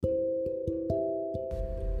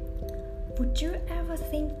Would you ever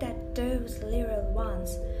think that those little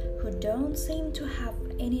ones who don't seem to have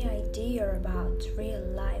any idea about real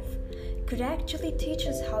life could actually teach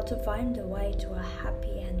us how to find a way to a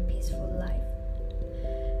happy and peaceful life?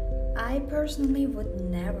 I personally would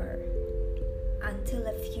never. Until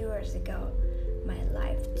a few years ago, my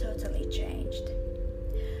life totally changed.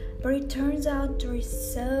 But it turns out there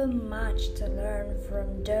is so much to learn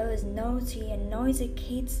from those naughty and noisy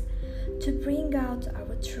kids to bring out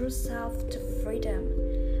our true self to freedom,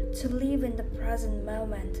 to live in the present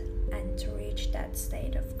moment, and to reach that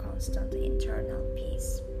state of constant internal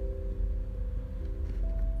peace.